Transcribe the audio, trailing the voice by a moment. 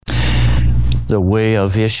The way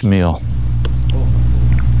of Ishmael.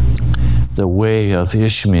 The way of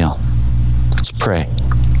Ishmael. Let's pray.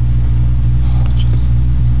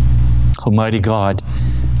 Almighty God,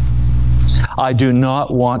 I do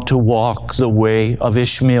not want to walk the way of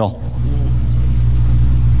Ishmael.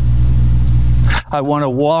 I want to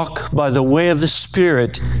walk by the way of the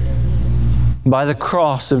Spirit, by the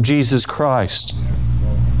cross of Jesus Christ.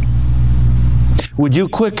 Would you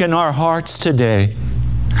quicken our hearts today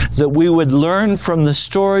that we would learn from the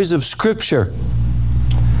stories of Scripture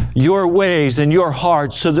your ways and your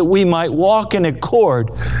heart so that we might walk in accord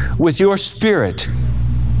with your Spirit.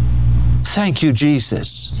 Thank you,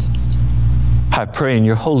 Jesus. I pray in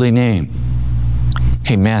your holy name.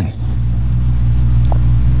 Amen.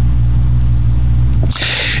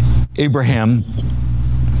 Abraham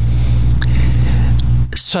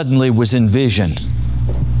suddenly was in vision.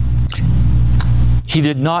 He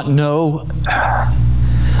did not know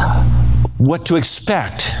what to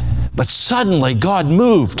expect, but suddenly God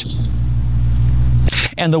moved.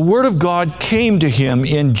 And the Word of God came to him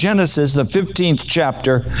in Genesis, the 15th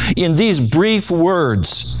chapter, in these brief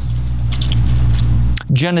words.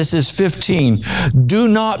 Genesis 15, "Do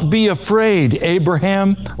not be afraid,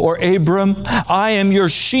 Abraham or Abram. I am your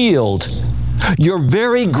shield, your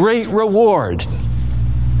very great reward."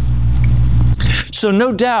 So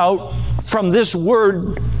no doubt from this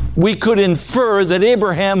word we could infer that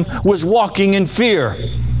Abraham was walking in fear.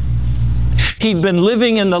 He'd been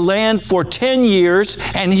living in the land for 10 years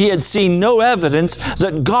and he had seen no evidence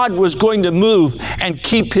that God was going to move and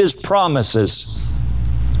keep His promises.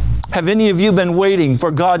 Have any of you been waiting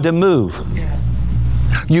for God to move? Yes.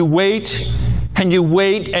 You wait and you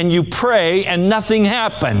wait and you pray and nothing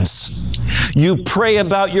happens. You pray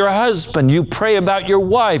about your husband, you pray about your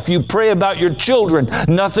wife, you pray about your children,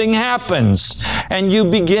 nothing happens. And you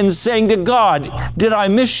begin saying to God, "Did I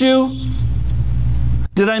miss you?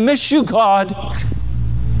 Did I miss you, God?"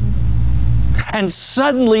 And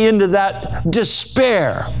suddenly into that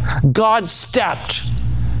despair, God stepped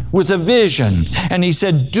with a vision and He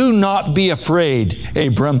said, "Do not be afraid,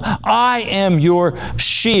 Abram. I am your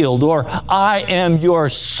shield," or "I am your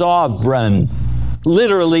sovereign."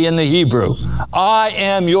 Literally in the Hebrew, "I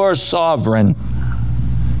am your sovereign,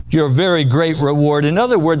 your very great reward." In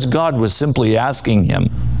other words, God was simply asking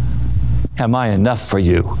him, "Am I enough for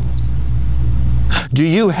you? Do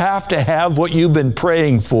you have to have what you've been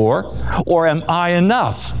praying for, or am I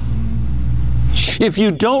enough? If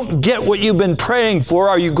you don't get what you've been praying for,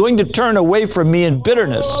 are you going to turn away from me in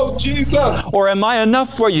bitterness? Oh, Jesus! Or am I enough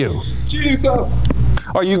for you? Jesus!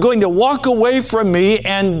 Are you going to walk away from me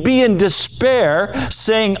and be in despair,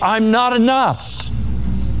 saying, "I'm not enough"?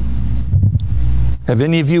 Have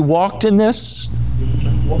any of you walked in this?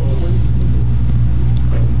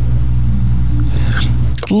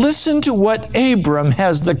 Listen to what Abram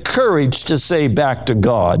has the courage to say back to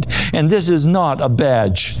God. And this is not a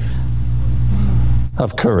badge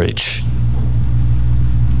of courage.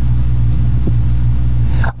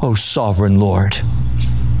 "O sovereign Lord,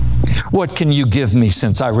 what can you give me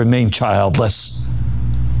since I remain childless?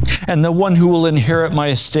 And the one who will inherit my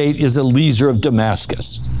estate is Eliezer of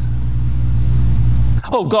Damascus.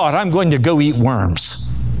 Oh God, I'm going to go eat worms.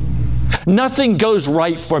 Nothing goes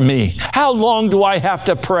right for me. How long do I have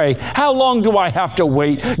to pray? How long do I have to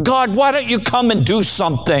wait? God, why don't you come and do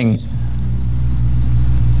something?"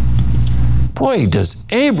 Boy, does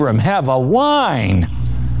Abram have a whine.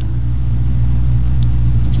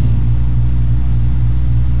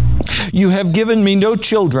 "You have given me no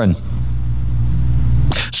children,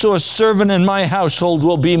 so a servant in my household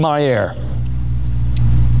will be my heir.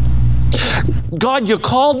 God, you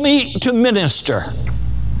called me to minister,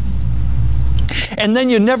 and then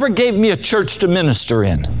you never gave me a church to minister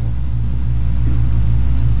in.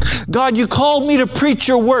 God, you called me to preach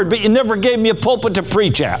your word, but you never gave me a pulpit to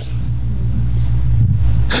preach at.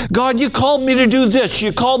 God, you called me to do this,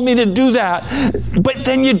 you called me to do that, but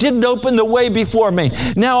then you didn't open the way before me.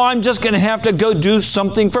 Now I'm just going to have to go do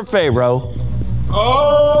something for Pharaoh.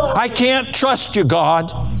 Oh! I can't trust you,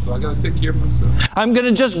 God. So I got to take care of myself. I'm going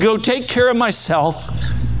to just go take care of myself.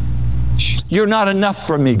 You're not enough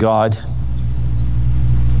for me, God.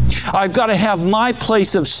 I've got to have my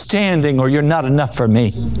place of standing, or you're not enough for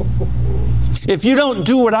me. If you don't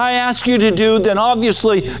do what I ask you to do, then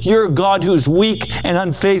obviously you're a God who's weak and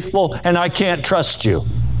unfaithful, and I can't trust you.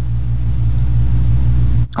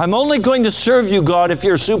 I'm only going to serve you, God, if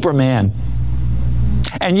you're Superman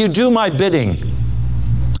and you do my bidding."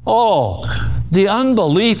 Oh, the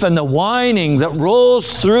unbelief and the whining that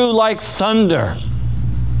rolls through like thunder.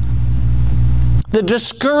 The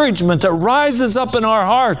discouragement that rises up in our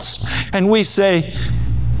hearts, and we say,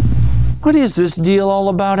 What is this deal all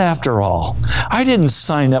about after all? I didn't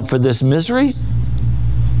sign up for this misery.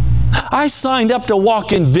 I signed up to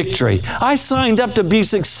walk in victory. I signed up to be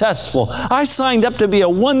successful. I signed up to be a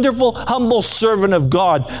wonderful, humble servant of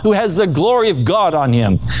God who has the glory of God on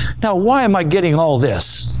him. Now, why am I getting all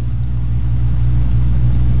this?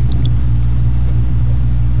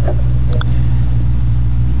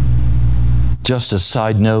 Just a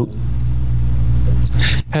side note.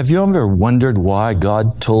 Have you ever wondered why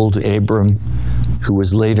God told Abram, who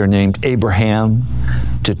was later named Abraham,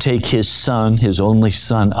 to take his son, his only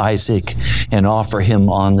son, Isaac, and offer him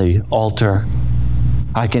on the altar?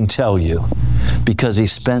 I can tell you, because he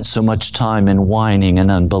spent so much time in whining and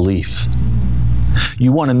unbelief.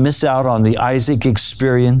 You want to miss out on the Isaac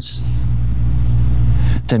experience?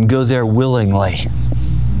 Then go there willingly,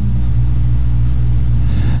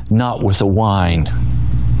 not with a whine.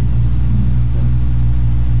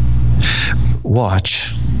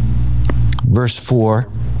 Watch. Verse 4.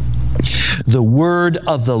 The word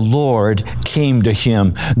of the Lord came to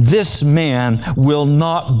him. This man will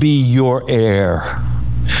not be your heir,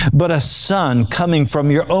 but a son coming from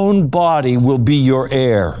your own body will be your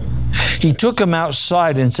heir. He took him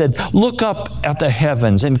outside and said, look up at the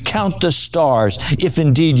heavens and count the stars, if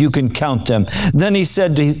indeed you can count them. Then he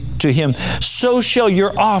said to him, so shall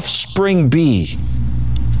your offspring be.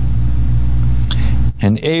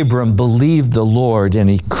 And Abram believed the Lord, and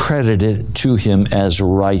he credited it to him as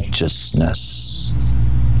righteousness.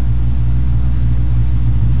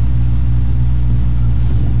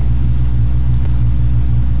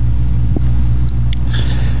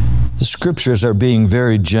 The scriptures are being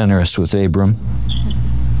very generous with Abram,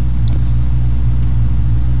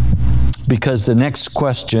 because the next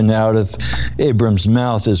question out of Abram's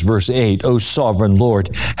mouth is verse 8. O sovereign Lord,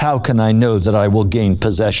 how can I know that I will gain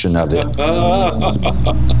possession of it?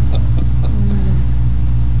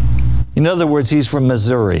 In other words, he's from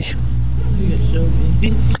Missouri.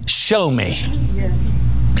 Show me.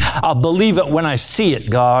 I'll believe it when I see it,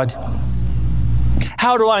 God.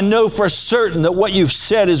 How do I know for certain that what you've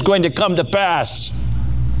said is going to come to pass?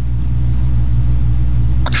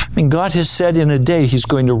 I mean, God has said in a day He's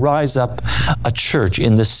going to rise up a church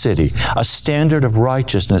in this city. A standard of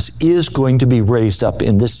righteousness is going to be raised up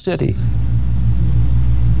in this city.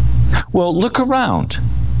 Well, look around.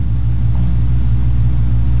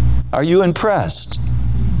 Are you impressed?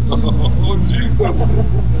 Oh, Jesus.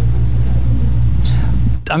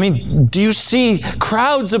 I mean, do you see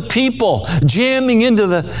crowds of people jamming into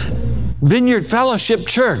the Vineyard Fellowship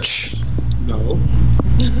Church? No.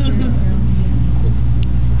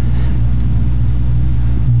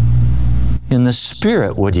 In the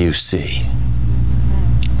Spirit, what do you see?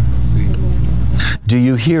 Do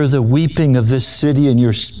you hear the weeping of this city in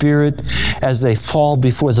your spirit as they fall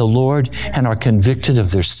before the Lord and are convicted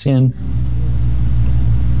of their sin?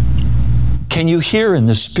 Can you hear in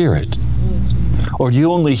the Spirit? Or do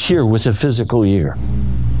you only hear with a physical ear?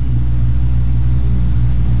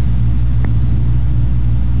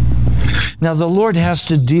 Now, the Lord has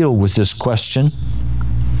to deal with this question.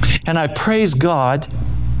 And I praise God.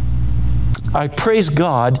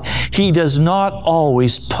 He does not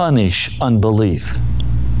always punish unbelief.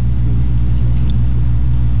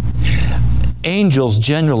 Angels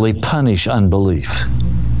generally punish unbelief.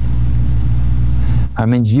 I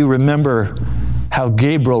mean, you remember how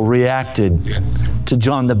Gabriel reacted to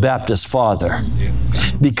John the Baptist's father.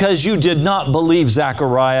 Because you did not believe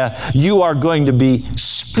Zechariah, you are going to be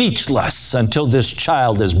speechless until this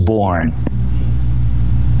child is born.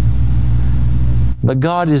 But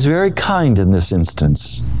God is very kind in this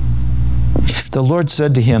instance. The Lord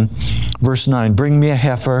said to him, verse 9, bring me a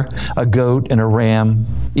heifer, a goat, and a ram,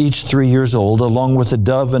 each 3 years old, along with a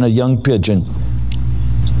dove and a young pigeon.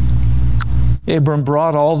 Abram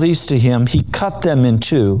brought all these to him. He cut them in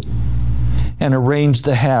two and arranged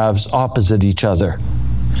the halves opposite each other.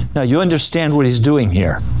 Now, you understand what he's doing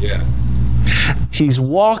here. Yes. He's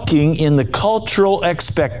walking in the cultural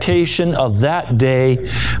expectation of that day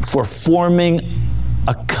for forming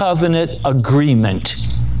a covenant agreement.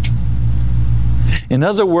 In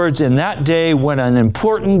other words, in that day when an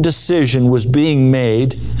important decision was being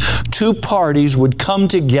made, two parties would come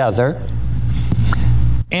together.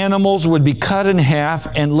 Animals would be cut in half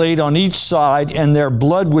and laid on each side, and their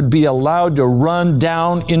blood would be allowed to run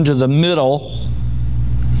down into the middle.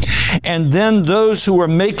 And then those who were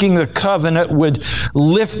making the covenant would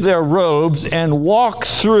lift their robes and walk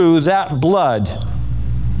through that blood.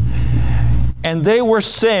 And they were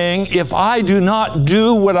saying, if I do not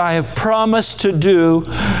do what I have promised to do,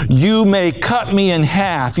 you may cut me in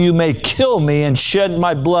half, you may kill me and shed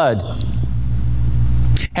my blood.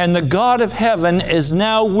 And the God of heaven is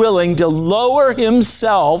now willing to lower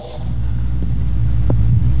himself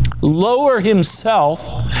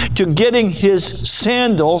to getting his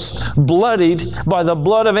sandals bloodied by the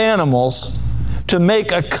blood of animals to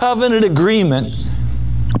make a covenant agreement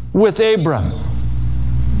with Abram.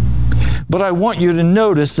 But I want you to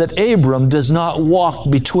notice that Abram does not walk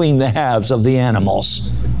between the halves of the animals.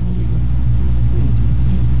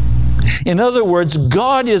 In other words,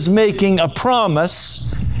 God is making a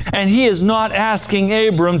promise, and he is not asking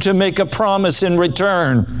Abram to make a promise in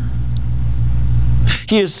return.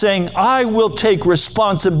 He is saying, I will take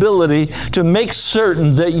responsibility to make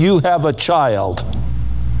certain that you have a child.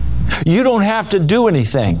 You don't have to do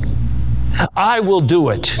anything. I will do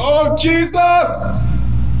it. Oh, Jesus!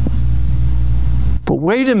 But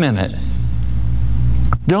wait a minute.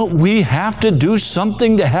 Don't we have to do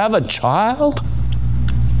something to have a child?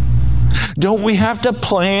 Don't we have to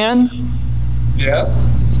plan? Yes.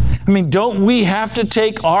 I mean, don't we have to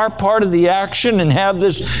take our part of the action and have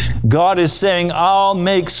this? God is saying, I'll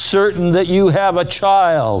make certain that you have a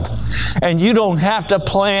child. And you don't have to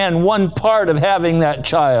plan one part of having that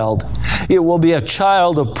child. It will be a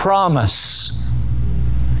child of promise.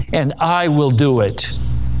 And I will do it.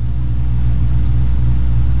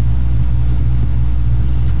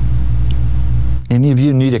 Any of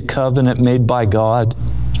you need a covenant made by God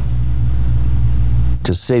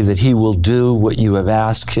to say that he will do what you have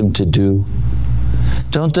asked him to do?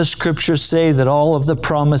 Don't the scriptures say that all of the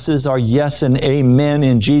promises are yes and amen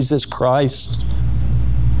in Jesus Christ?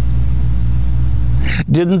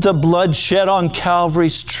 Didn't the blood shed on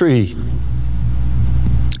Calvary's tree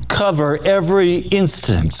cover every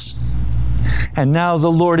instance? And now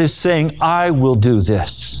the Lord is saying, I will do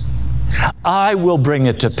this. I will bring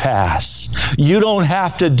it to pass. You don't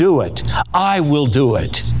have to do it. I will do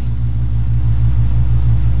it.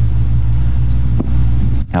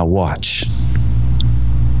 Now watch.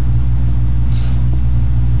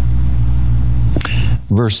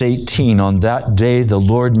 Verse 18, on that day the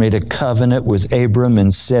Lord made a covenant with Abram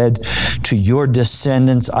and said, to your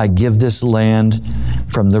descendants I give this land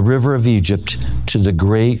from the river of Egypt to the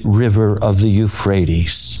great river of the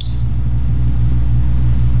Euphrates.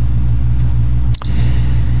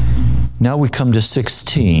 Now we come to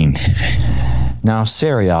 16. Now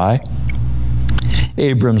Sarai,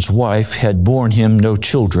 Abram's wife, had borne him no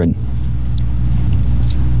children.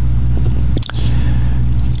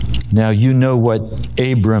 Now you know what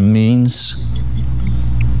Abram means.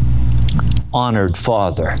 Honored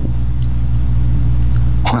father.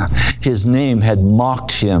 His name had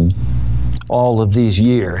mocked him all of these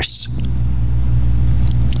years.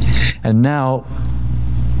 And now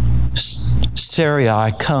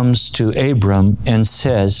Sarai comes to Abram and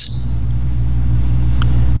says,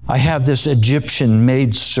 I have this Egyptian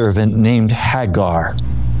maidservant named Hagar.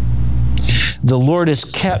 The Lord has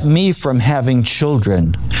kept me from having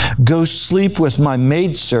children. Go sleep with my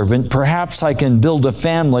maidservant. Perhaps I can build a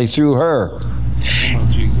family through her. Oh,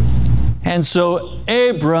 Jesus. And so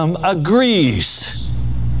Abram agrees.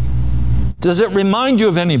 Does it remind you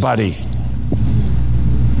of anybody?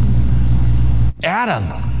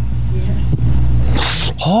 Adam.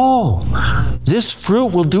 Oh, this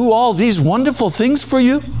fruit will do all these wonderful things for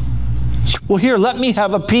you? Well, here, let me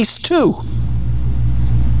have a piece too.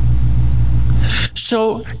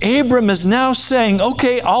 So Abram is now saying,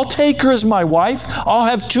 okay, I'll take her as my wife. I'll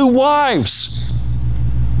have two wives.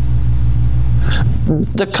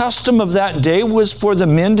 The custom of that day was for the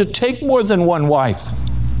men to take more than one wife.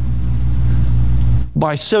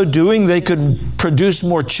 By so doing, they could produce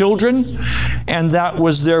more children, and that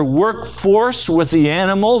was their workforce with the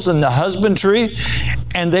animals and the husbandry,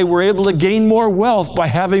 and they were able to gain more wealth by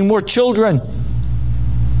having more children.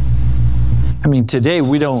 I mean, today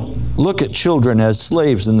we don't look at children as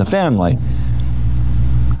slaves in the family.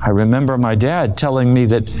 I remember my dad telling me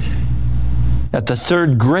that at the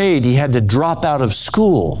 3rd grade he had to drop out of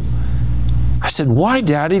school. I said, why,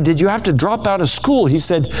 Daddy, did you have to drop out of school? He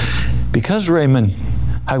said, because, Raymond,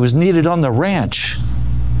 I was needed on the ranch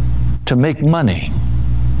to make money.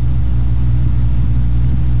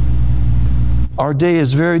 Our day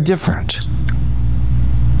is very different.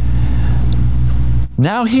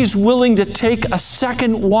 Now he's willing to take a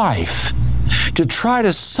second wife to try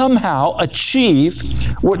to somehow achieve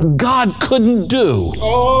what God couldn't do.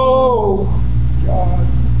 Oh, God.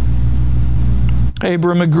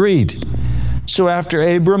 Abram agreed. So after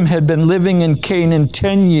Abram had been living in Canaan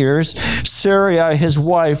 10 years, Sarai, his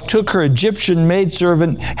wife, took her Egyptian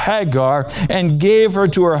maidservant Hagar and gave her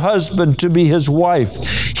to her husband to be his wife.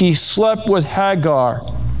 He slept with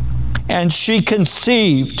Hagar, and she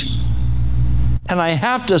conceived And I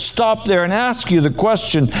have to stop there and ask you the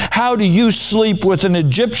question, how do you sleep with an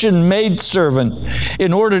Egyptian maidservant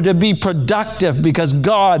in order to be productive because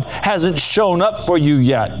God hasn't shown up for you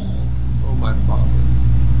yet? Oh, my Father.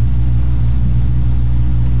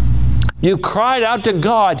 You cried out to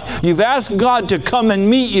God. You've asked God to come and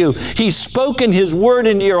meet you. He's spoken His word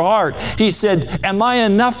into your heart. He said, am I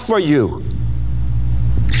enough for you?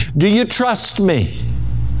 Do you trust me?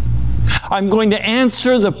 I'm going to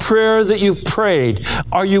answer the prayer that you've prayed.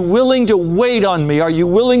 Are you willing to wait on me? Are you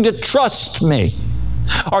willing to trust me?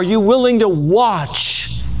 Are you willing to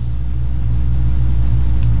watch?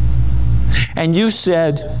 And you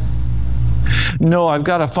said, no, I've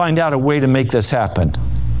got to find out a way to make this happen.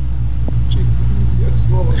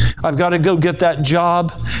 I've got to go get that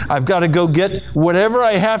job. I've got to go get whatever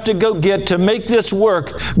I have to go get to make this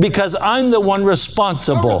work because I'm the one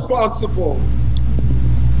responsible. I'm responsible.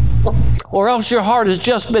 Or else your heart has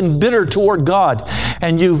just been bitter toward God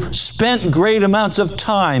and you've spent great amounts of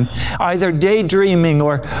time either daydreaming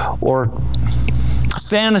or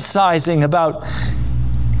fantasizing about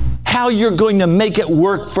how you're going to make it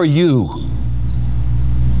work for you.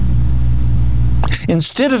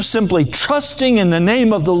 Instead of simply trusting in the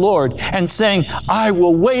name of the Lord and saying, I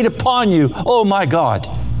will wait upon you, oh my God.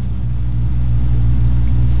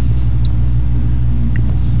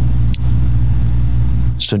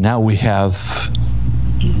 So now we have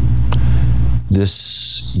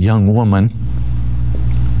this young woman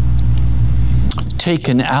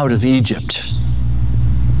taken out of Egypt.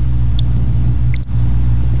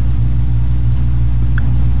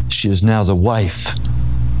 She is now the wife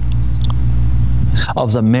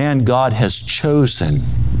of the man God has chosen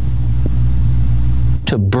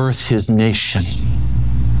to birth His nation.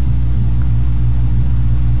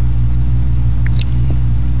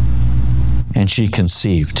 And she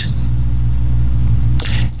conceived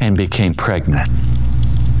and became pregnant.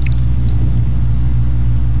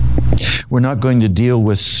 We're not going to deal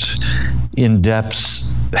with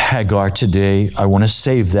in-depth Hagar today. I want to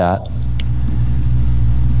save that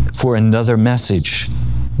for another message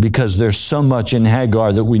because there's so much in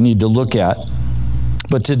Hagar that we need to look at.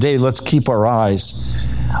 But today, let's keep our eyes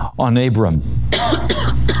on Abram.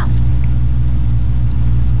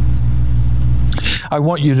 I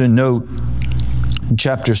want you to note in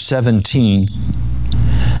chapter 17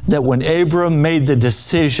 that when Abram made the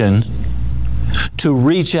decision to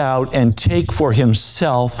reach out and take for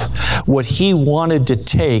himself what he wanted to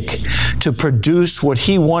take to produce what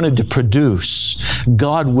he wanted to produce,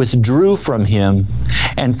 God withdrew from him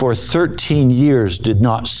and for 13 years did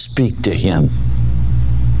not speak to him.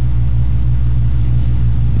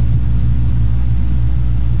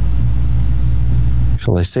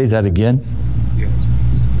 Shall I say that again?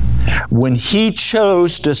 When he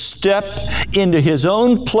chose to step into his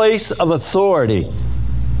own place of authority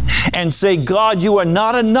and say, God, you are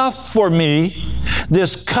not enough for me.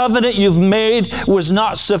 This covenant you've made was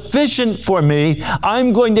not sufficient for me.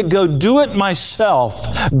 I'm going to go do it myself.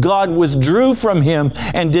 God withdrew from him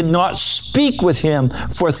and did not speak with him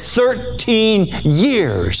for 13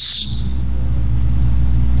 years.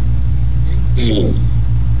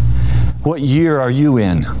 What year are you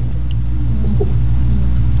in?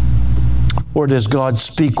 Or does God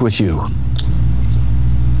speak with you?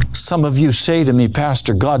 Some of you say to me,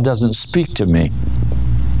 Pastor, God doesn't speak to me.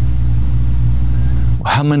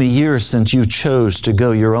 How many years since you chose to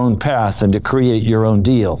go your own path and to create your own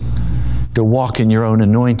deal, to walk in your own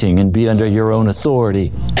anointing and be under your own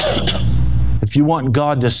authority? If you want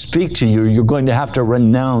God to speak to you, you're going to have to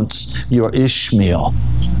renounce your Ishmael.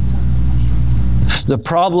 The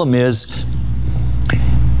problem is,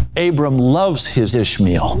 Abram loves his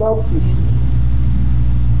Ishmael.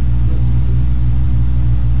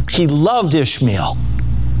 He loved Ishmael.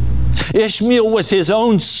 Ishmael was his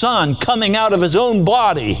own son coming out of his own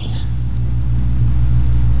body.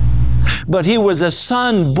 But he was a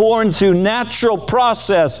son born through natural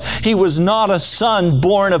process. He was not a son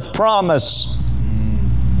born of promise.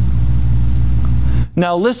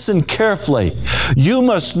 Now listen carefully. You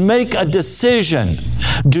must make a decision.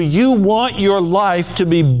 Do you want your life to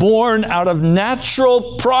be born out of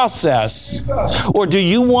natural process? Or do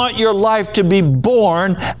you want your life to be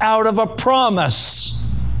born out of a promise?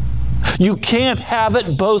 You can't have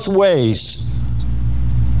it both ways.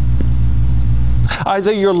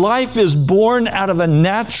 Either your life is born out of a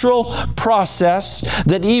natural process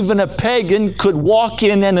that even a pagan could walk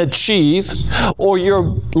in and achieve, or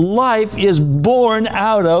your life is born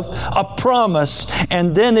out of a promise,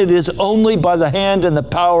 and then it is only by the hand and the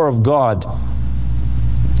power of God.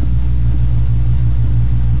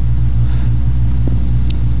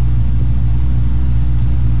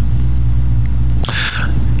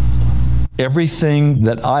 Everything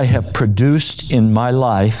that I have produced in my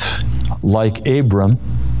life, like Abram,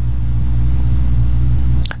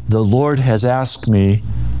 the Lord has asked me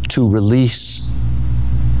to release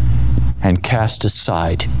and cast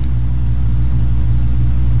aside.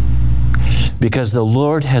 Because the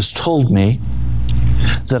Lord has told me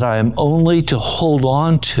that I am only to hold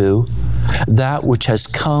on to that which has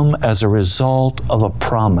come as a result of a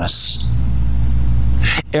promise.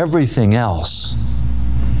 Everything else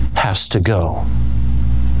has to go.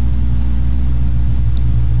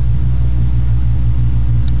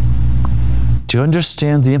 Do you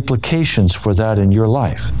understand the implications for that in your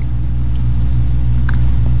life?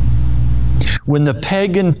 When the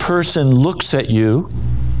pagan person looks at you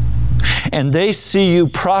and they see you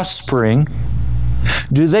prospering,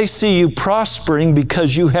 do they see you prospering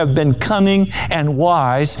because you have been cunning and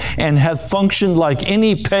wise and have functioned like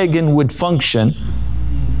any pagan would function?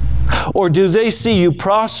 Or do they see you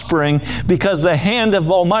prospering because the hand of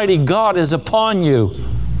Almighty God is upon you?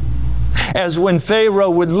 As when Pharaoh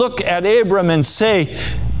would look at Abram and say,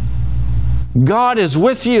 God is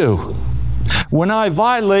with you. When I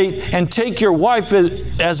violate and take your wife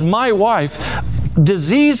as my wife,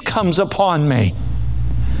 disease comes upon me.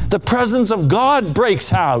 The presence of God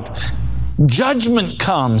breaks out. Judgment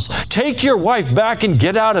comes. Take your wife back and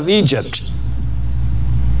get out of Egypt.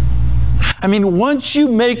 I mean, once you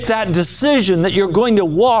make that decision that you're going to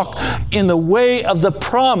walk in the way of the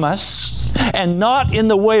promise and not in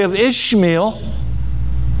the way of Ishmael,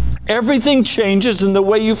 everything changes in the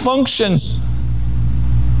way you function.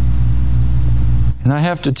 And I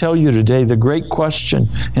have to tell you today, the great question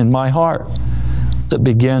in my heart that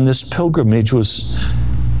began this pilgrimage was,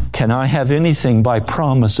 can I have anything by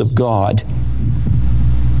promise of God?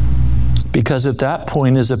 Because at that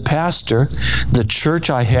point as a pastor, the church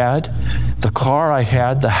I had, the car I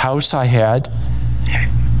had, the house I had,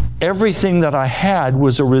 everything that I had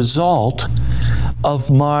was a result of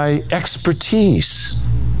my expertise.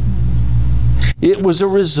 It was a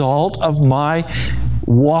result of my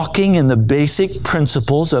walking in the basic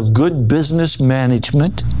principles of good business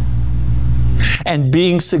management and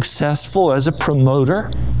being successful as a promoter,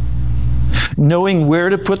 knowing where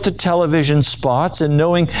to put the television spots and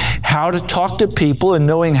knowing how to talk to people and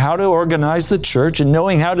knowing how to organize the church and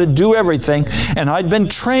knowing how to do everything. And I'd been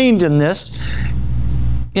trained in this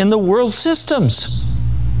in the world systems.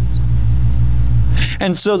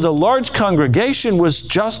 And so the large congregation was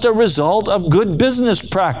just a result of good business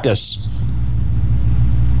practice.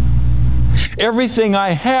 Everything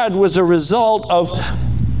I had was a result of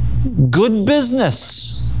good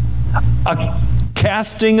business. A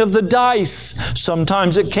casting of the dice.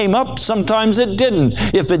 Sometimes it came up, sometimes it didn't.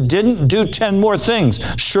 If it didn't, do 10 more things.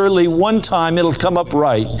 Surely one time it'll come up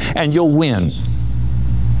right and you'll win.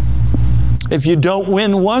 If you don't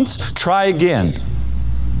win once, try again.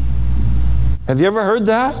 Have you ever heard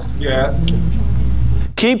that? Yes.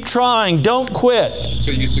 Keep trying, don't quit.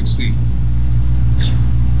 So you succeed.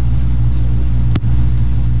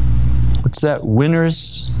 What's that?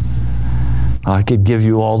 Winners? I could give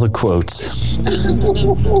you all the quotes.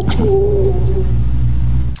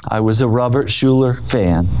 I was a Robert Schuller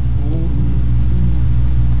fan.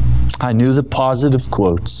 I knew the positive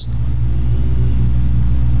quotes.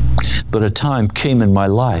 But a time came in my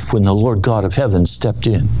life when the Lord God of heaven stepped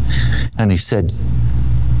in and He said,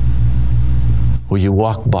 will you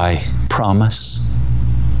walk by promise?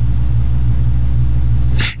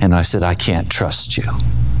 And I said, I can't trust you.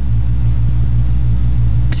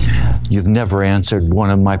 You've never answered one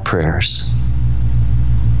of my prayers.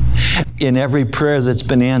 In every prayer that's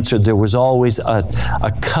been answered, there was always a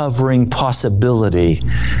covering possibility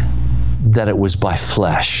that it was by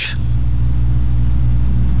flesh.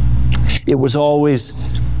 It was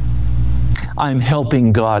always, I'm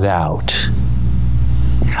helping God out.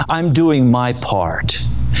 I'm doing my part.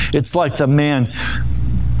 It's like the man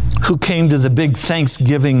who came to the big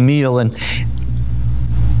Thanksgiving meal and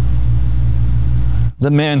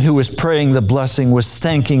the man who was praying the blessing was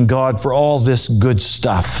thanking God for all this good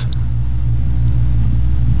stuff.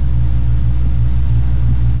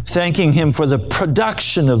 Thanking Him for the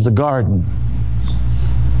production of the garden.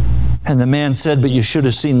 And the man said, but you should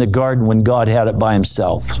have seen the garden when God had it by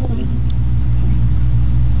Himself.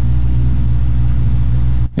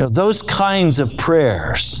 You know, those kinds of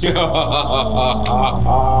prayers.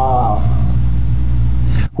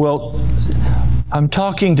 Well, I'm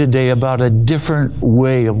talking today about a different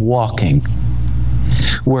way of walking,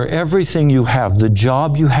 where everything you have, the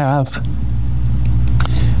job you have,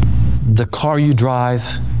 the car you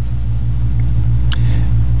drive,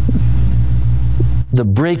 the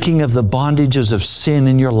breaking of the bondages of sin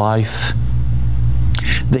in your life,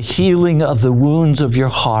 the healing of the wounds of your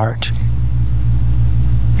heart.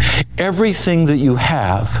 Everything that you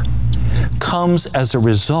have comes as a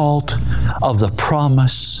result of the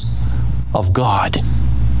promise of God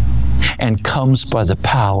and comes by the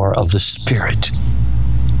power of the Spirit.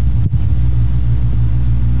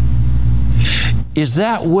 Is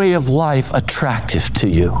that way of life attractive to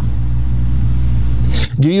you?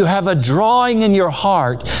 Do you have a drawing in your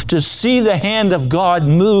heart to see the hand of God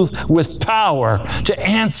move with power to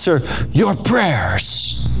answer your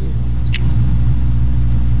prayers?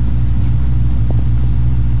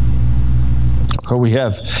 Or we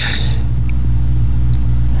have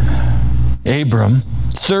Abram.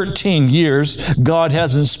 13 years, God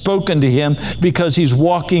hasn't spoken to him because he's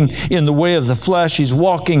walking in the way of the flesh. He's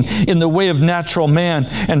walking in the way of natural man.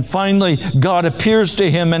 And finally, God appears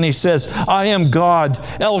to him and he says, I am God,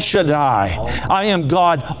 El Shaddai. I am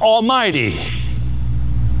God Almighty.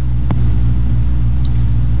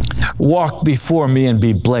 Walk before me and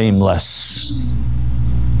be blameless.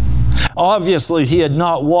 Obviously, he had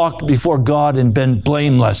not walked before God and been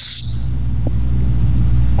blameless.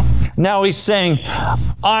 Now he's saying,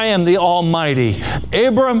 I am the Almighty.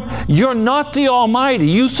 Abram, you're not the Almighty.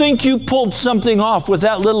 You think you pulled something off with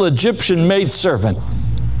that little Egyptian maidservant.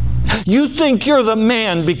 You think you're the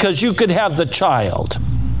man because you could have the child.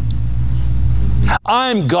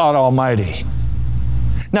 I'm God Almighty.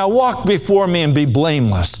 Now walk before me and be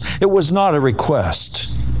blameless. It was not a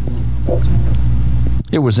request.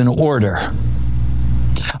 It was an order.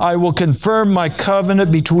 I will confirm my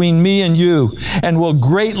covenant between me and you and will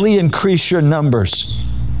greatly increase your numbers.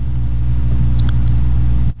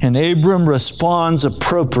 And Abram responds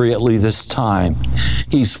appropriately this time.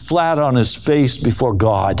 He's flat on his face before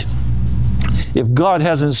God. If God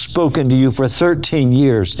hasn't spoken to you for 13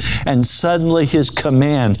 years and suddenly His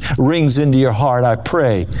command rings into your heart, I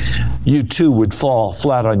pray you too would fall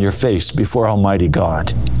flat on your face before Almighty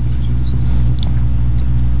God.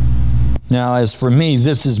 Now, as for me,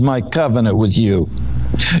 this is my covenant with you.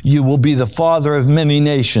 You will be the father of many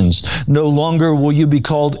nations. No longer will you be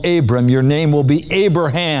called Abram. Your name will be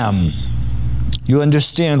Abraham. You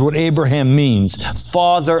understand what Abraham means?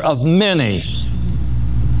 Father of many.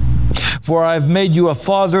 For I have made you a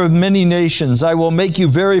father of many nations. I will make you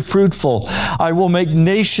very fruitful. I will make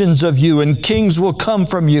nations of you, and kings will come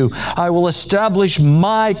from you. I will establish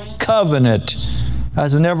my covenant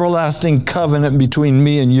as an everlasting covenant between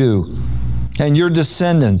me and you and your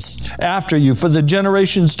descendants after you for the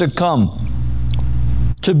generations to come,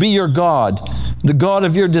 to be your God, the God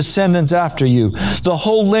of your descendants after you. The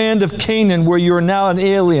whole land of Canaan, where you are now an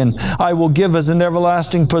alien, I will give as an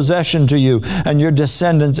everlasting possession to you and your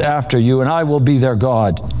descendants after you, and I will be their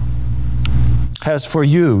God. As for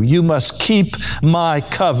you, you must keep my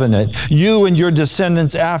covenant, you and your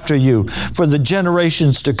descendants after you, for the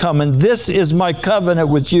generations to come. And this is my covenant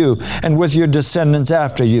with you and with your descendants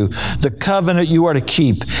after you, the covenant you are to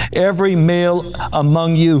keep. Every male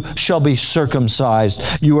among you shall be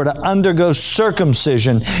circumcised. You are to undergo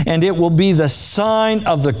circumcision, and it will be the sign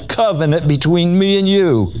of the covenant between me and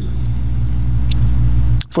you.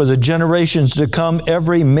 For the generations to come,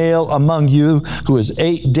 every male among you who is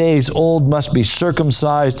 8 days old must be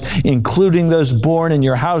circumcised, including those born in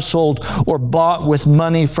your household or bought with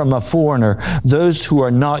money from a foreigner, those who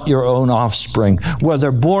are not your own offspring. Whether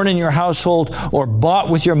born in your household or bought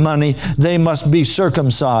with your money, they must be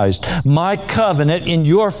circumcised. My covenant in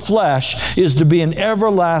your flesh is to be an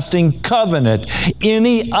everlasting covenant.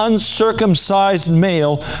 Any uncircumcised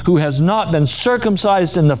male who has not been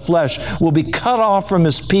circumcised in the flesh will be cut off from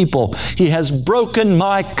his people. He has broken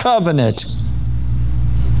my covenant.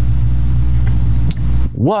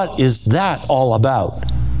 What is that all about?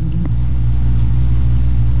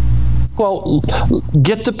 Well,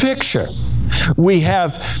 get the picture. We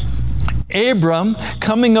have Abram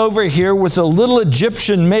coming over here with a little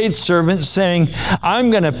Egyptian maidservant saying,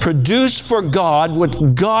 I'm going to produce for God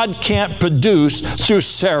what God can't produce through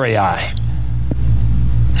Sarai.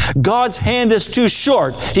 God's hand is too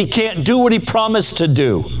short. He can't do what He promised to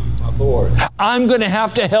do. My Lord. I'm going to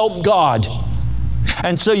have to help God.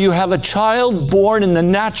 And so you have a child born in the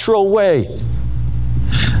natural way.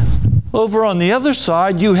 Over on the other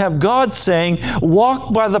side, you have God saying,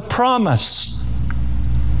 walk by the promise.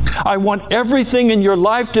 I want everything in your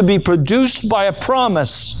life to be produced by a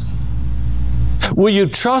promise. Will you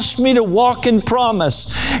trust me to walk in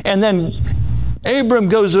promise? And then Abram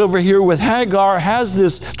goes over here with Hagar, has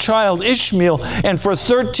this child Ishmael, and for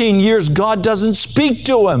 13 years God doesn't speak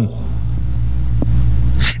to him.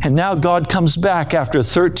 And now God comes back after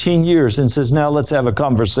 13 years and says, now let's have a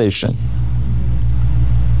conversation.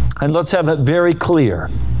 And let's have it very clear.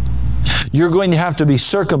 You're going to have to be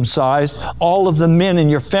circumcised. All of the men in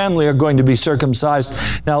your family are going to be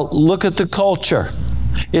circumcised. Now, look at the culture.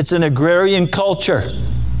 It's an agrarian culture.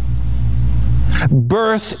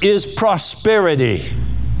 Birth is prosperity.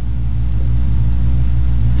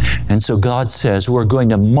 And so God says, we're going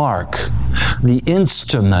to mark the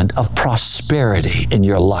instrument of prosperity in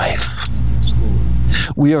your life.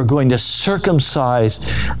 We are going to circumcise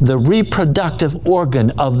the reproductive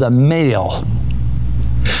organ of the male,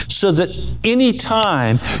 so that any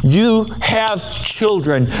time you have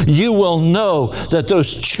children, you will know that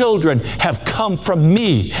those children have come from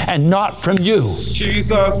me and not from you.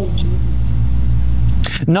 Jesus.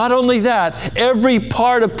 Not only that, every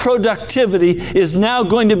part of productivity is now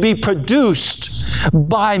going to be produced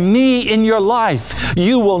by me in your life.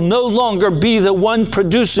 You will no longer be the one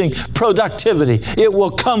producing productivity. It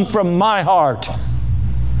will come from my heart.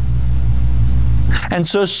 And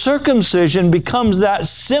so circumcision becomes that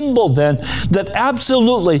symbol then that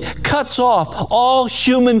absolutely cuts off all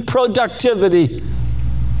human productivity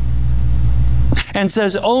and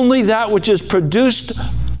says only that which is produced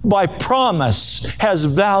by promise has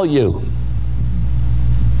value.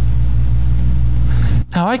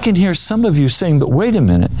 Now I can hear some of you saying, but wait a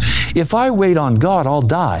minute, if I wait on God, I'll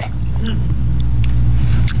die.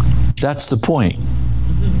 That's the point.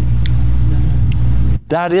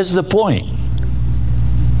 That is the point.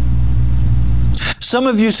 Some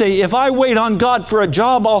of you say, if I wait on God for a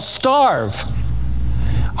job, I'll starve.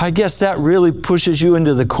 I guess that really pushes you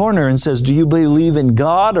into the corner and says, do you believe in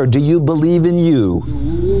God or do you believe in you?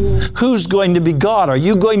 Who's going to be God? Are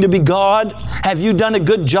you going to be God? Have you done a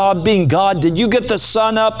good job being God? Did you get the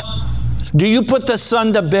sun up? Do you put the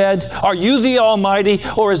sun to bed? Are you the Almighty,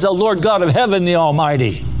 or is the Lord God of heaven the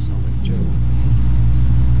Almighty?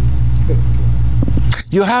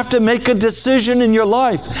 You have to make a decision in your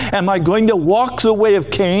life. Am I going to walk the way of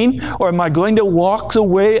Cain, or am I going to walk the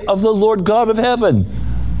way of the Lord God of heaven?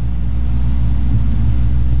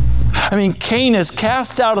 I mean, Cain is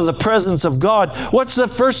cast out of the presence of God. What's the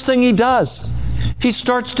first thing he does? He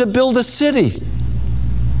starts to build a city.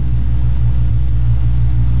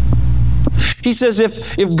 He says,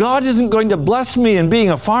 if God isn't going to bless me in being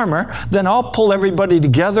a farmer, then I'll pull everybody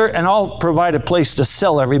together and I'll provide a place to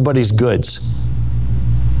sell everybody's goods.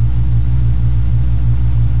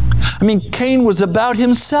 I mean, Cain was about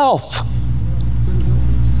himself.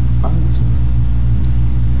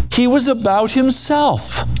 He was about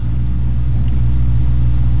himself.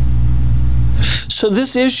 So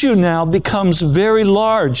this issue now becomes very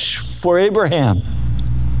large for Abraham.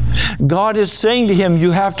 God is saying to him,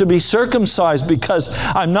 you have to be circumcised because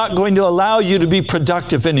I'm not going to allow you to be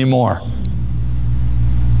productive anymore.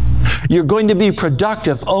 You're going to be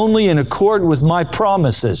productive only in accord with my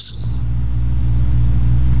promises.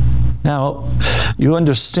 Now, you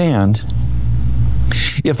understand,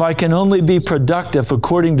 if I can only be productive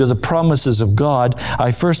according to the promises of God,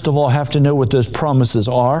 I first of all have to know what those promises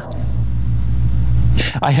are.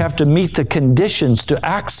 I have to meet the conditions to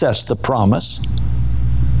access the promise.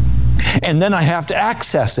 And then I have to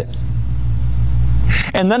access it.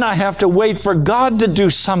 And then I have to wait for God to do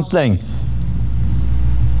something.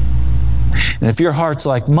 And if your heart's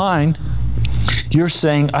like mine, you're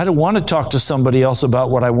saying, I don't want to talk to somebody else about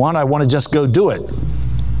what I want to just go do it.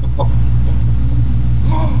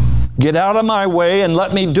 Get out of my way and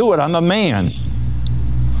let me do it. I'm a man.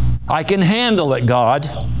 I can handle it,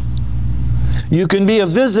 God. You can be a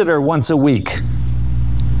visitor once a week.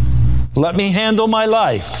 Let me handle my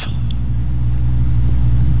life.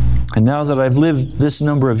 And now that I've lived this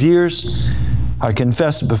number of years, I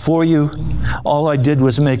confess before you, all I did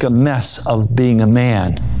was make a mess of being a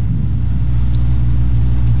man.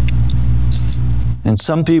 And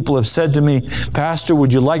some people have said to me, Pastor,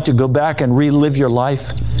 would you like to go back and relive your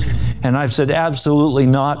life? And I've said, absolutely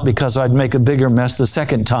not, because I'd make a bigger mess the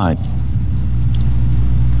second time.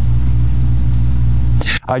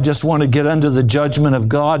 I just want to get under the judgment of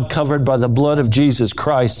God, covered by the blood of Jesus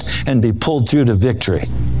Christ, and be pulled through to victory.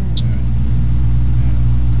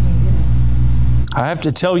 I have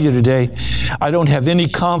to tell you today, I don't have any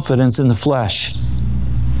confidence in the flesh,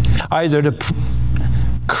 either to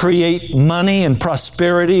create money and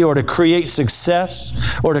prosperity, or to create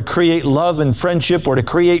success, or to create love and friendship, or to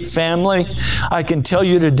create family. I can tell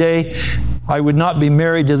you today, I would not be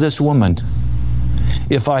married to this woman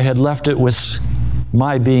if I had left it with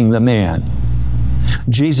my being the man.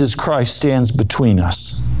 Jesus Christ stands between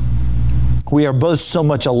us. We are both so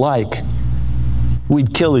much alike,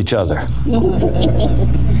 we'd kill each other.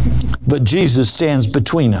 But Jesus stands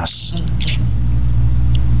between us.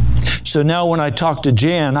 So now when I talk to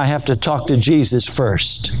Jan, I have to talk to Jesus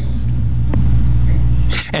first.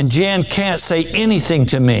 And Jan can't say anything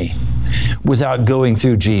to me without going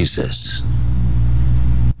through Jesus.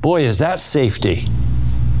 Boy, is that safety.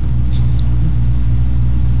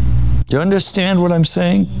 Do you understand what I'm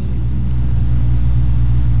saying?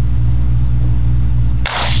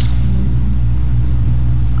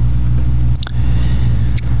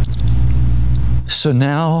 So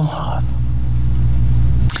now,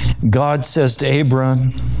 God says to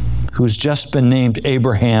Abram, who's just been named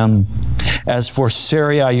Abraham, as for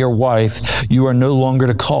Sarai, your wife, you are no longer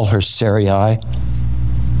to call her Sarai.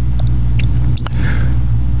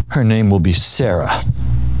 Her name will be Sarah.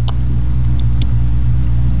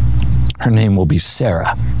 Her name will be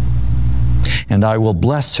Sarah. And I will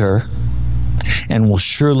bless her and will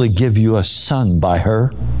surely give you a son by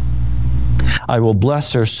her. I will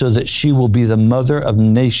bless her so that she will be the mother of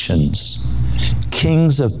nations.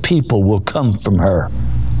 Kings of people will come from her.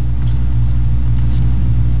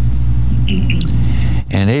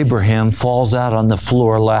 And Abraham falls out on the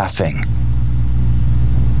floor laughing.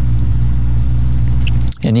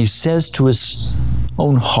 And he says to his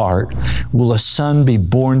own heart, will a son be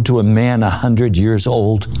born to a man 100 years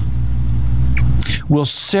old? Will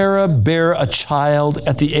Sarah bear a child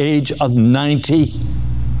at the age of 90?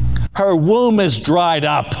 Her womb is dried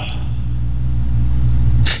up.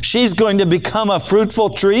 She's going to become a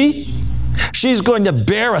fruitful tree? She's going to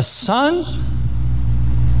bear a son?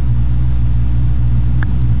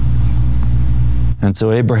 And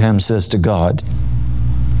so Abraham says to God,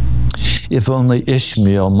 if only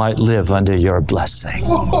Ishmael might live under your blessing.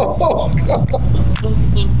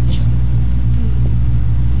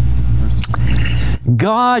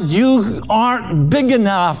 God, you aren't big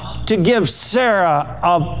enough to give Sarah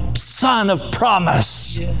a son of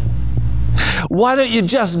promise. Why don't you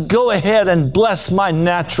just go ahead and bless my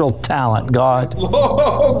natural talent, God?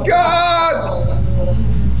 Oh, God!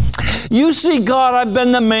 You see, God, I've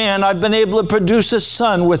been the man. I've been able to produce a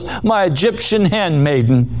son with my Egyptian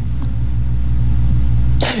handmaiden.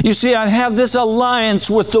 You see, I have this alliance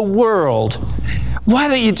with the world. Why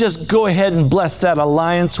don't you just go ahead and bless that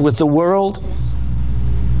alliance with the world?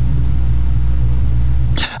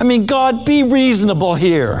 I mean, God, be reasonable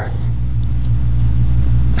here.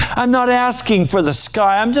 I'm not asking for the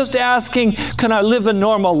sky. I'm just asking, can I live a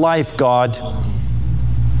normal life, God?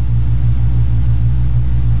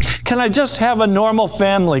 Can I just have a normal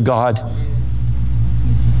family, God?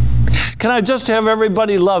 Can I just have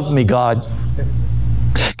everybody love me, God?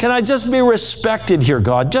 Can I just be respected here,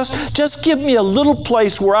 God? Just give me a little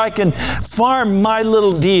place where I can farm my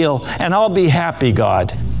little deal and I'll be happy,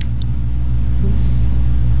 God.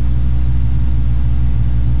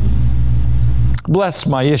 Bless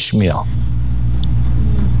my Ishmael.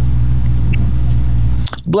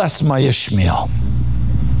 Bless my Ishmael.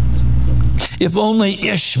 If only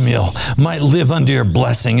Ishmael might live under your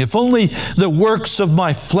blessing. If only the works of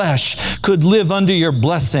my flesh could live under your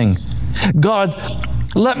blessing. God,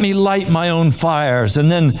 let me light my own fires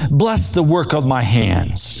and then bless the work of my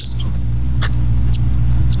hands.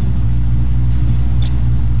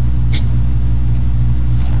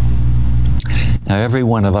 Now, every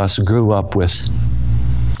one of us grew up with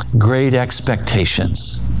great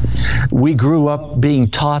expectations. We grew up being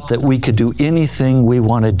taught that we could do anything we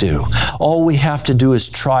want to do. All we have to do is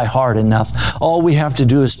try hard enough. All we have to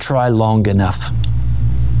do is try long enough.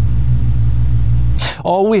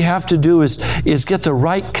 All we have to do is get the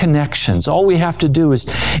right connections. All we have to do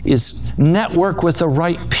is network with the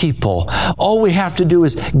right people. All we have to do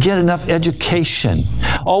is get enough education.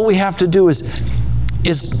 All we have to do is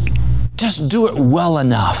just do it well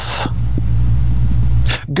enough.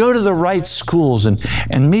 Go to the right schools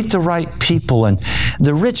and meet the right people. And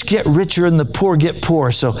the rich get richer and the poor get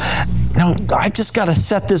poor. So, I've just got to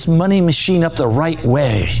set this money machine up the right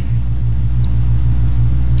way.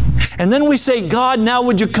 And then we say, God, now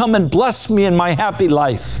would you come and bless me in my happy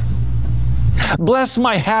life? Bless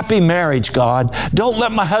my happy marriage, God. Don't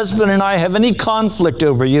let my husband and I have any conflict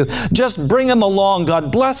over you. Just bring him along,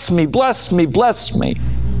 God. Bless me, bless me, bless me.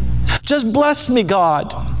 Just bless me,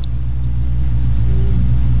 God.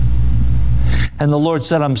 And the Lord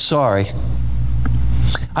said, I'm sorry.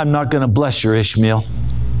 I'm not going to bless your Ishmael.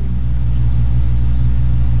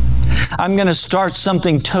 I'm going to start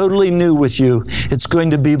something totally new with you. It's going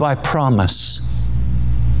to be by promise.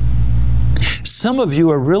 Some of you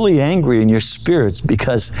are really angry in your spirits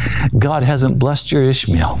because God hasn't blessed your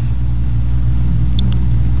Ishmael.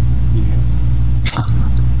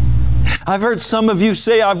 I've heard some of you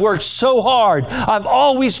say, I've worked so hard. I've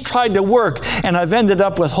always tried to work, and I've ended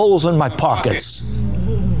up with holes in my pockets.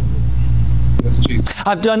 Yes, Jesus.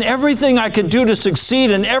 I've done everything I could do to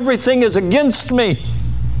succeed, and everything is against me.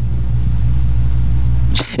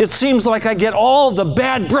 It seems like I get all the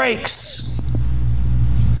bad breaks.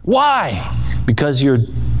 Why? Because you're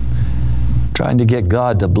trying to get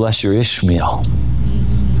God to bless your Ishmael.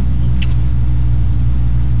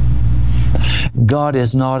 God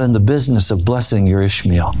is not in the business of blessing your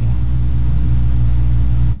Ishmael.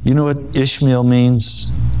 You know what Ishmael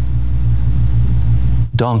means?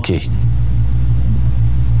 Donkey.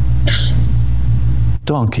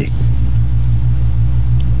 Donkey.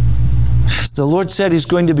 The Lord said He's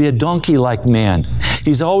going to be a donkey-like man.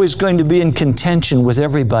 He's always going to be in contention with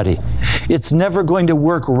everybody. It's never going to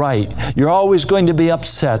work right. You're always going to be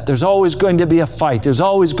upset. There's always going to be a fight. There's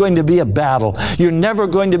always going to be a battle. You're never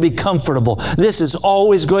going to be comfortable. This is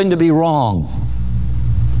always going to be wrong.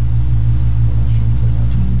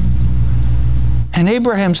 And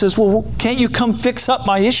Abraham says, well, can't you come fix up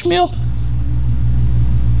my Ishmael?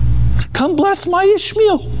 Come bless my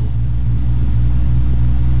Ishmael.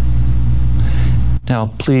 Now,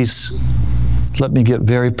 please, let me get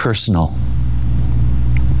very personal.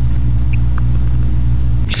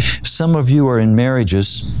 Some of you are in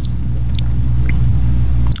marriages,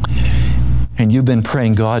 and you've been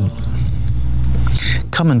praying, God,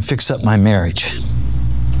 come and fix up my marriage.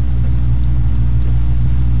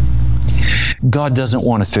 God doesn't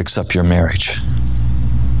want to fix up your marriage.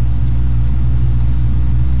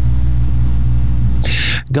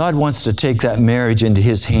 God wants to take that marriage into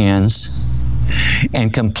His hands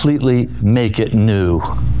and completely make it new.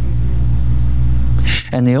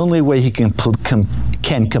 And the only way He can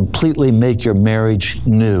completely make your marriage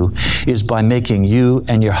new is by making you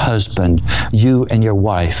and your husband, you and your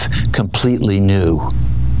wife, completely new.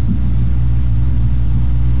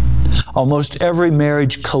 Almost every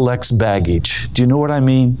marriage collects baggage. Do you know what I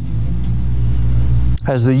mean?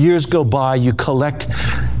 As the years go by, you collect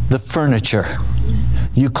the furniture.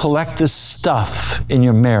 You collect the stuff in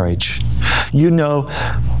your marriage. You know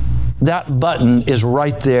that button is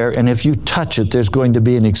right there, and if you touch it, there's going to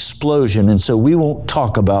be an explosion, and so we won't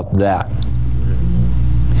talk about that.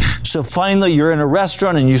 So finally, you're in a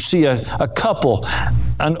restaurant and you see a couple,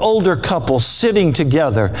 an older couple sitting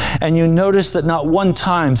together, and you notice that not one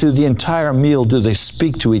time through the entire meal do they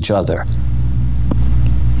speak to each other.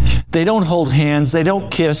 They don't hold hands, they don't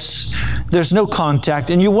kiss, there's no contact,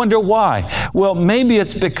 and you wonder why. Well, maybe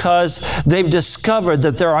it's because they've discovered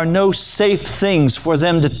that there are no safe things for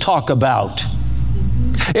them to talk about.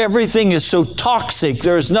 Everything is so toxic,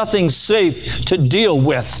 there is nothing safe to deal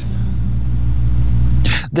with.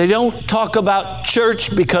 They don't talk about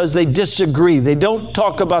church because they disagree. They don't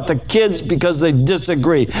talk about the kids because they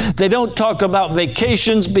disagree. They don't talk about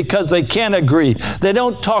vacations because they can't agree. They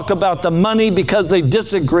don't talk about the money because they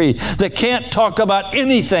disagree. They can't talk about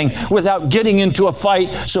anything without getting into a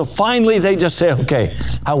fight. So finally they just say, okay,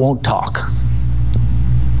 I won't talk.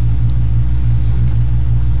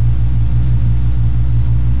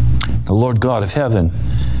 The Lord God of heaven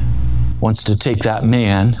wants to take that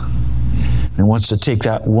man and wants to take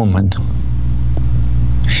that woman,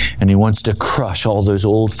 and He wants to crush all those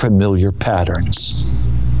old familiar patterns.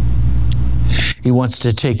 He wants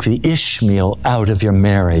to take the Ishmael out of your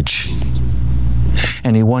marriage,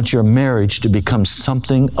 and He wants your marriage to become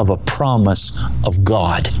something of a promise of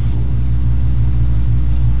God.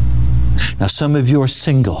 Now, some of you are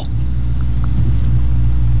single.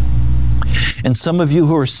 And some of you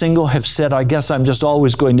who are single have said, I guess I'm just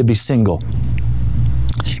always going to be single.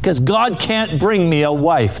 Because God can't bring me a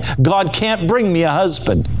wife. God can't bring me a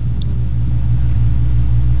husband.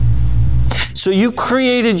 So you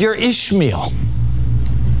created your Ishmael.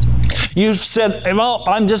 You said, well,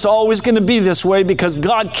 I'm just always going to be this way because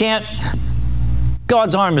God's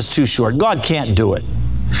arm is too short. God can't do it.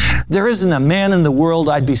 There isn't a man in the world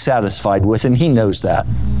I'd be satisfied with, and He knows that.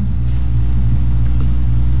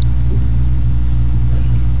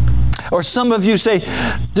 Or some of you say,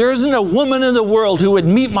 there isn't a woman in the world who would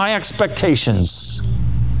meet my expectations.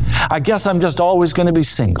 I guess I'm just always going to be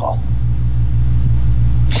single.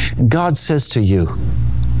 And God says to you,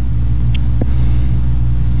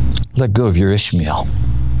 let go of your Ishmael.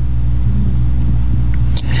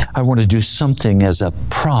 I want to do something as a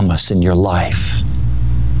promise in your life.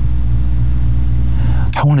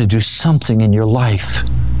 I want to do something in your life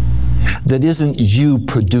that isn't you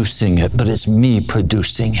producing it, but it's me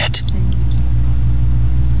producing it.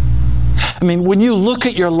 I mean, when you look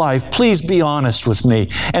at your life, please be honest with me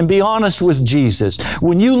and be honest with Jesus.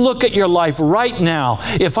 When you look at your life right now,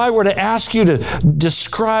 if I were to ask you to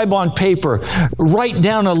describe on paper, write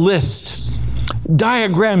down a list,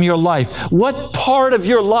 diagram your life, what part of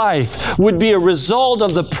your life would be a result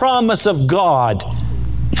of the promise of God?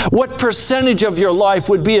 What percentage of your life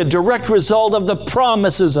would be a direct result of the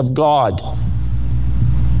promises of God?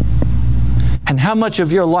 And how much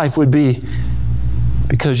of your life would be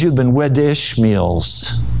because you've been wed to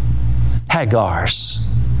Ishmael's, Hagar's,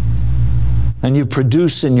 and you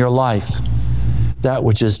produce in your life that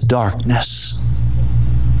which is darkness?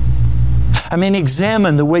 I mean,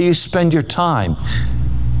 examine the way you spend your time.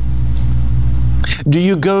 Do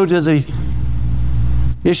you go to the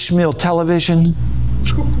Ishmael television?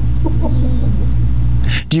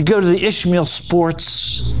 Do you go to the Ishmael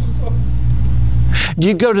sports? Do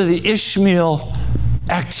you go to the Ishmael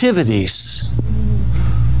activities?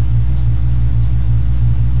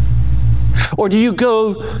 Or do you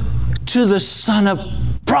go to the Son of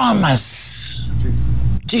Promise,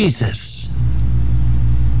 Jesus?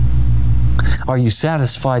 Are you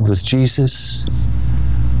satisfied with Jesus?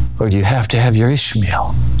 Or do you have to have your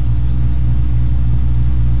Ishmael?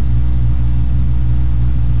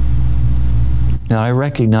 Now, I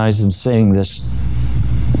recognize in saying this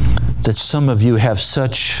that some of you have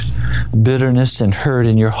such bitterness and hurt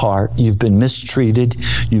in your heart. You've been mistreated.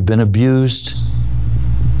 You've been abused.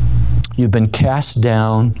 You've been cast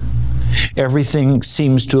down. Everything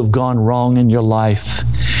seems to have gone wrong in your life,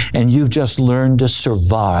 and you've just learned to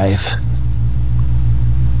survive.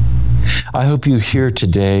 I hope you hear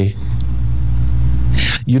today,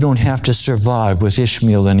 you don't have to survive with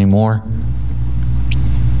Ishmael anymore.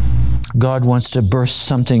 God wants to birth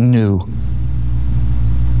something new.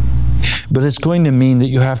 But it's going to mean that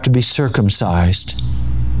you have to be circumcised.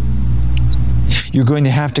 You're going to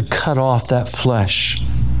have to cut off that flesh.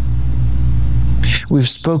 We've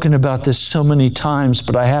spoken about this so many times,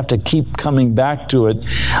 but I have to keep coming back to it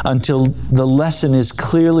until the lesson is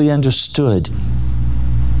clearly understood.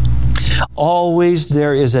 Always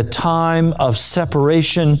there is a time of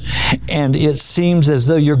separation, and it seems as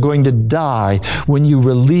though you're going to die when you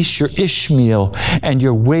release your Ishmael and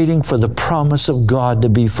you're waiting for the promise of God to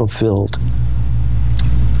be fulfilled.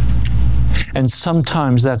 And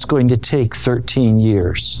sometimes that's going to take 13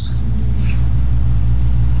 years.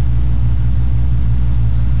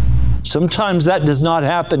 Sometimes that does not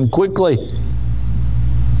happen quickly,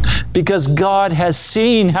 because God has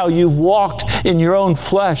seen how you've walked in your own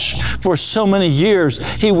flesh for so many years.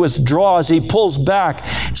 He withdraws, He pulls back.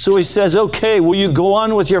 So He says, okay, will you go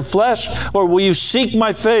on with your flesh, or will you seek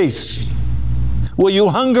my face? Will you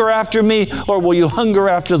hunger after me, or will you hunger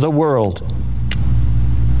after the world?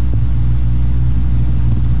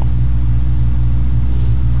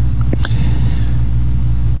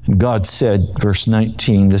 God said, verse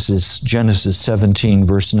 19, this is Genesis 17,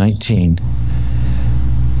 verse 19.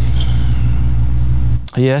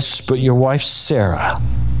 Yes, but your wife Sarah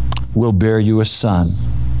will bear you a son,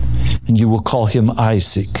 and you will call him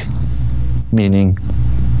Isaac, meaning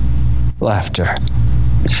laughter.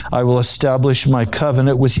 I will establish my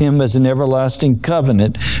covenant with him as an everlasting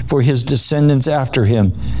covenant for his descendants after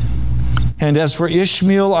him. And as for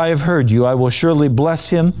Ishmael, I have heard you. I will surely bless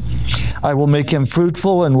him. I will make him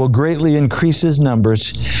fruitful and will greatly increase his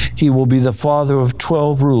numbers. He will be the father of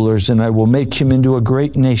 12 rulers, and I will make him into a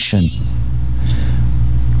great nation.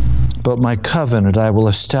 But my covenant I will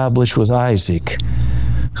establish with Isaac,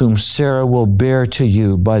 whom Sarah will bear to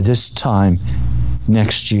you by this time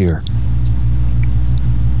next year.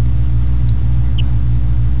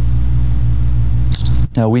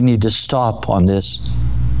 Now we need to stop on this,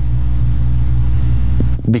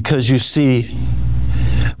 because you see,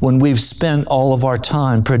 when we've spent all of our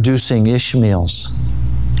time producing Ishmaels,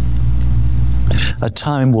 a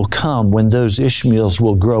time will come when those Ishmaels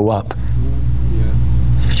will grow up.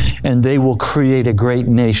 And they will create a great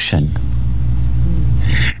nation.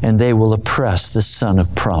 And they will oppress the Son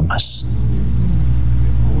of Promise.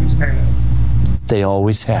 They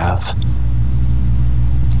always have.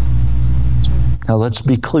 Now let's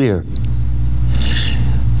be clear.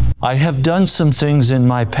 I have done some things in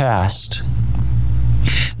my past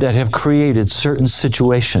that have created certain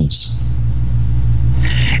situations.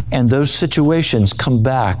 And those situations come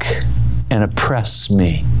back and oppress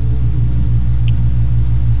me.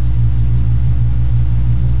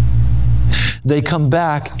 They come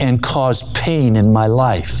back and cause pain in my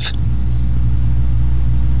life.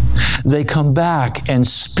 They come back and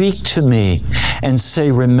speak to me and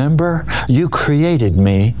say, remember, you created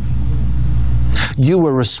me. You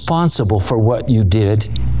were responsible for what you did.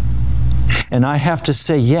 And I have to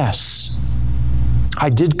say, yes,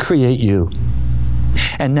 I did create you.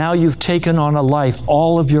 And now you've taken on a life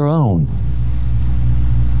all of your own.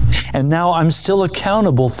 And now I'm still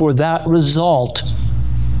accountable for that result.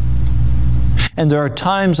 And there are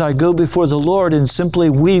times I go before the Lord and simply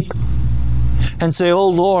weep and say, oh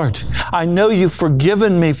Lord, I know you've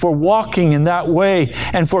forgiven me for walking in that way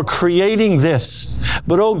and for creating this.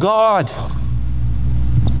 But oh God,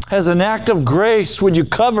 As an act of grace, would you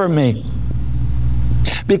cover me?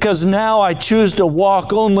 Because now I choose to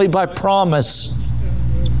walk only by promise.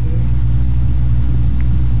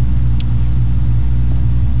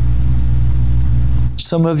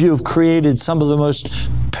 Some of you have created some of the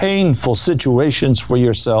most painful situations for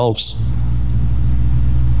yourselves.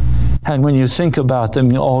 And when you think about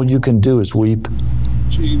them, all you can do is weep.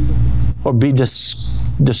 Jesus. Or be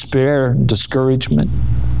despair, discouragement.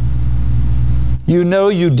 You know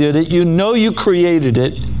you did it. You know you created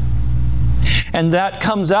it. And that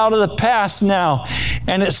comes out of the past now.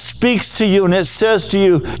 And it speaks to you and it says to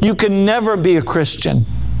you, you can never be a Christian.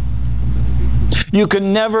 You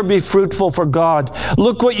can never be fruitful for God.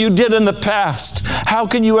 Look what you did in the past. How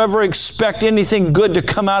can you ever expect anything good to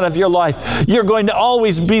come out of your life? You're going to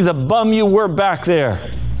always be the bum you were back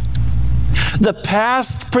there. The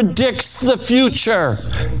past predicts the future.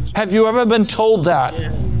 Have you ever been told that?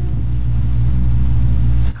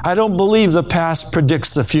 I don't believe the past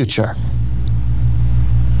predicts the future.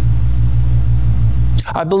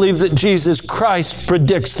 I believe that Jesus Christ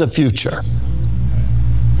predicts the future.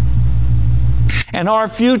 And our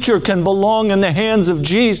future can belong in the hands of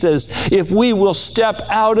Jesus if we will step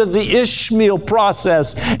out of the Ishmael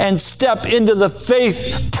process and step into the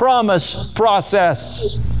faith promise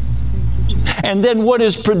process. And then what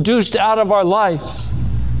is produced out of our life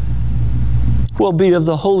will be of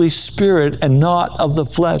the Holy Spirit and not of the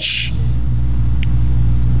flesh.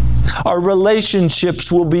 Our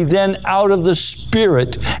relationships will be then out of the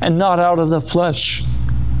Spirit and not out of the flesh.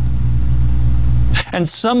 And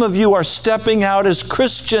some of you are stepping out as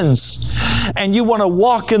Christians and you want to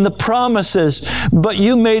walk in the promises, but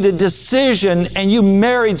you made a decision and you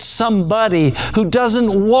married somebody who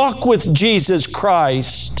doesn't walk with Jesus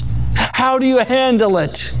Christ. How do you handle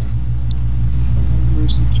it?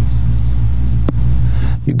 Mercy, Jesus.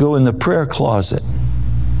 You go in the prayer closet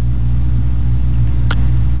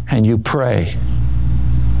and you pray.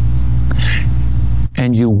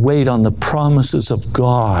 And you wait on the promises of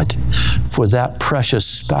God for that precious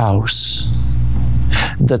spouse,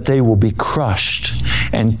 that they will be crushed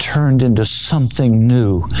and turned into something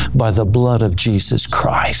new by the blood of Jesus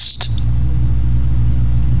Christ.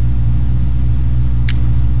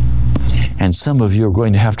 And some of you are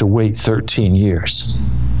going to have to wait 13 years.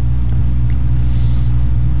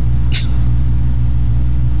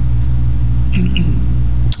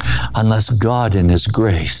 Unless God in His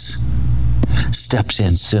grace steps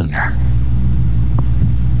in sooner.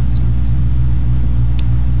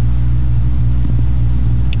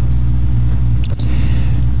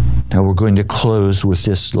 Now we're going to close with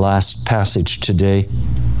this last passage today.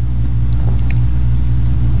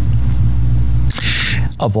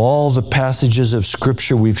 Of all the passages of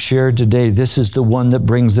Scripture we've shared today, this is the one that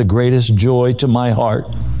brings the greatest joy to my heart.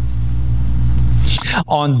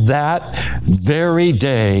 On that very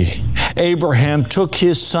day, Abraham took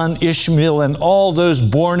his son Ishmael and all those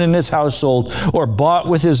born in his household or bought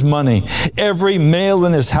with his money, every male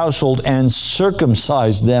in his household, and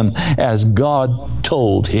circumcised them as God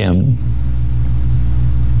told him.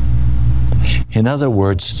 In other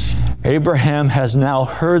words, Abraham has now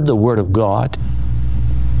heard the word of God.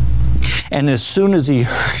 And as soon as he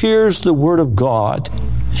hears the word of God,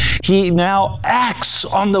 he now acts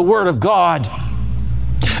on the word of God.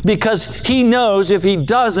 Because he knows if he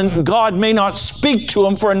doesn't, God may not speak to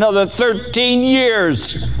him for another 13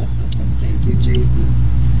 years. Thank you, Jesus.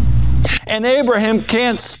 And Abraham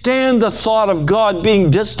can't stand the thought of God being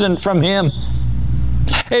distant from him.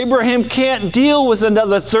 Abraham can't deal with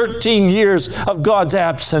another 13 years of God's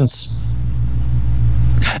absence.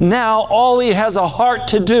 Now, all he has a heart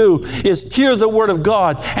to do is hear the word of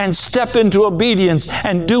God and step into obedience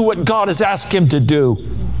and do what God has asked him to do.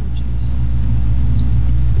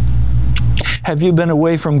 Have you been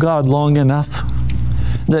away from God long enough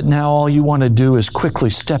that now all you want to do is quickly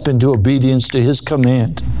step into obedience to His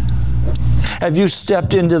command? Have you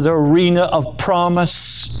stepped into the arena of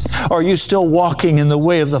promise? Are you still walking in the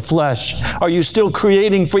way of the flesh? Are you still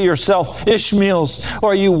creating for yourself Ishmaels?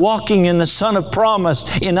 Or are you walking in the son of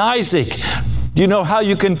promise, in Isaac? Do you know how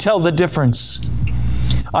you can tell the difference?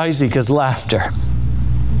 Isaac is laughter.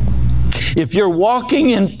 If you're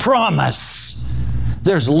walking in promise,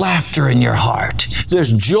 there's laughter in your heart.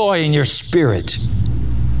 There's joy in your spirit.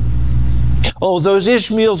 Oh, those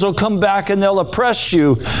Ishmaels will come back and they'll oppress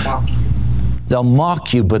you. They'll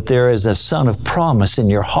mock you, but there is a son of promise in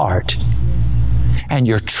your heart. And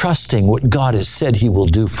you're trusting what God has said He will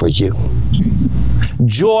do for you.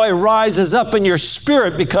 Joy rises up in your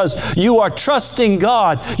spirit because you are trusting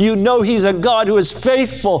God. You know He's a God who is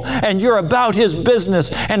faithful and you're about His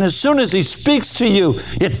business. And as soon as He speaks to you,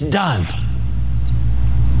 it's done.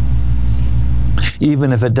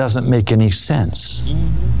 even if it doesn't make any sense.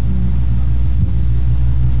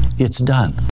 It's done.